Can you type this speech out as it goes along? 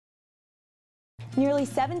Nearly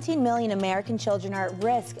 17 million American children are at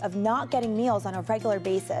risk of not getting meals on a regular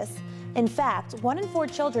basis. In fact, 1 in 4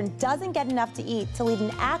 children doesn't get enough to eat to lead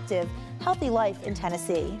an active, healthy life in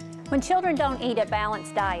Tennessee. When children don't eat a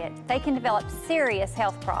balanced diet, they can develop serious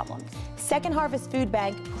health problems. Second Harvest Food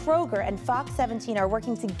Bank, Kroger, and Fox 17 are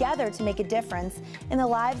working together to make a difference in the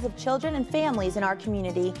lives of children and families in our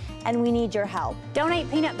community, and we need your help. Donate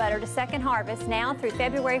peanut butter to Second Harvest now through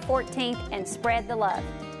February 14th and spread the love.